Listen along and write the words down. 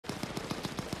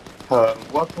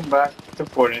Welcome back to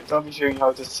Fortnite. I'll be showing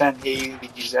how to send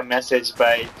Hades a message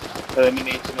by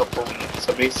eliminating opponents.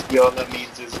 So basically all that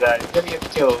means is that you're gonna get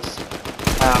kills.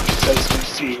 So as you can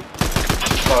see,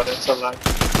 oh that's a lot.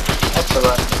 That's a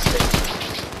lot of mistake.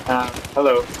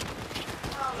 Hello.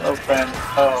 Hello friend.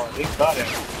 Oh, they got him.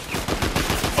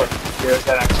 Oh, there's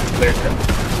that actual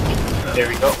player. There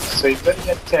we go. So you're gonna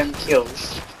get 10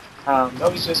 kills. That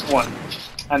was just one.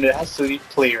 And it has to be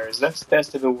players. Let's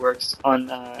test if it works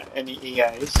on any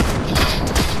AIs.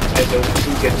 I don't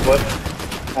think it would.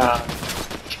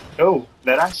 Oh,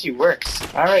 that actually works.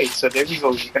 Alright, so there we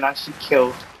go. You can actually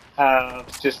kill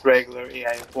just regular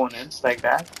AI opponents like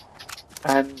that.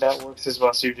 And that works as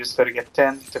well. So you just gotta get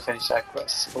 10 to finish that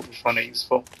quest. Hope you found it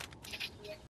useful.